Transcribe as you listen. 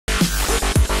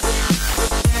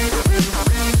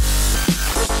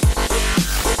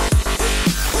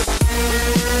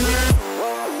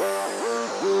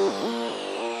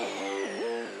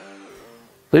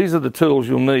These are the tools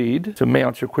you'll need to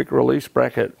mount your quick release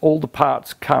bracket. All the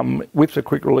parts come with the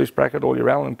quick release bracket, all your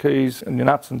Allen keys and your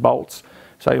nuts and bolts.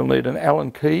 So you'll need an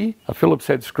Allen key, a Phillips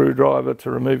head screwdriver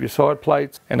to remove your side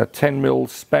plates, and a 10mm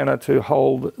spanner to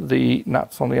hold the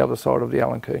nuts on the other side of the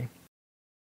Allen key.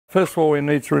 First of all, we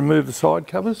need to remove the side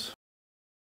covers.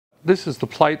 This is the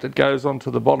plate that goes onto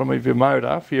the bottom of your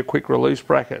motor for your quick release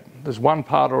bracket. There's one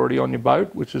part already on your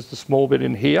boat, which is the small bit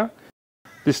in here.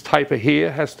 This taper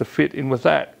here has to fit in with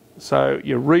that. So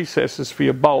your recesses for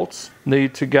your bolts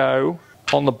need to go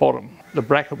on the bottom. The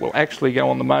bracket will actually go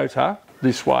on the motor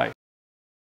this way.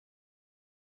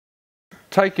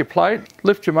 Take your plate,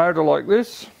 lift your motor like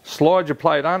this, slide your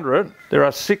plate under it. There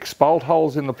are 6 bolt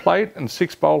holes in the plate and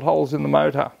 6 bolt holes in the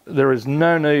motor. There is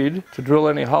no need to drill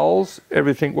any holes,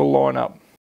 everything will line up.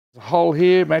 The hole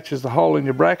here matches the hole in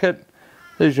your bracket.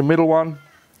 There's your middle one,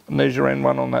 and there's your end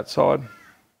one on that side.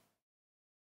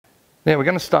 Now we're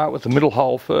going to start with the middle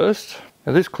hole first.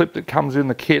 Now this clip that comes in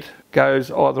the kit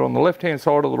goes either on the left hand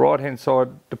side or the right hand side,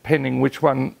 depending which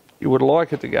one you would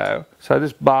like it to go. So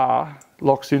this bar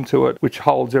locks into it, which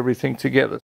holds everything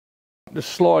together.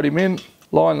 Just slide him in,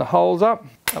 line the holes up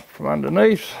from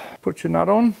underneath, put your nut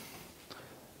on.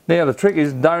 Now the trick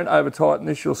is don't over tighten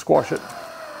this, you'll squash it.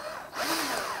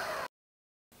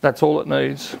 That's all it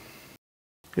needs.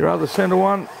 Your other centre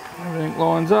one, everything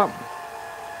lines up.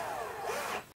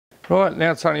 Right,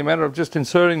 now it's only a matter of just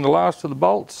inserting the last of the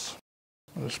bolts.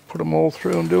 I'll just put them all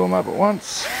through and do them up at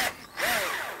once.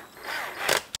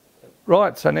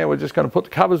 Right, so now we're just going to put the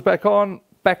covers back on.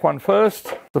 Back one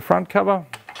first, the front cover.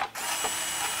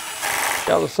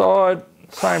 The other side,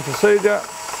 same procedure.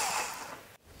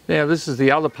 Now this is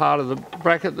the other part of the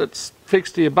bracket that's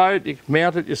fixed to your boat. You can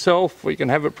mount it yourself or you can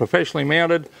have it professionally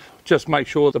mounted. Just make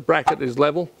sure the bracket is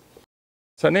level.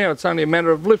 So now it's only a matter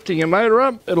of lifting your motor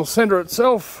up. It'll centre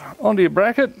itself onto your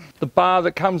bracket. The bar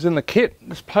that comes in the kit,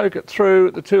 just poke it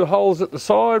through the 2 holes at the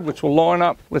side, which will line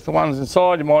up with the ones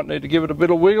inside. You might need to give it a bit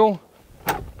of wiggle.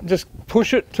 Just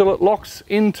push it till it locks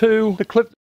into the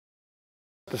clip.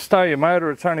 To stow your motor,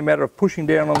 it's only a matter of pushing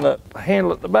down on the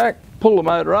handle at the back, pull the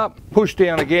motor up, push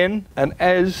down again, and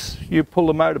as you pull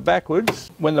the motor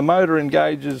backwards, when the motor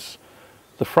engages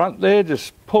the front there,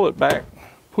 just pull it back,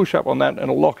 push up on that and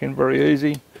it'll lock in very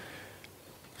easy.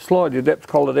 Slide your depth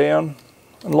collar down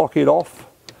and lock it off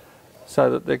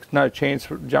so that there's no chance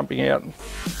for it jumping out.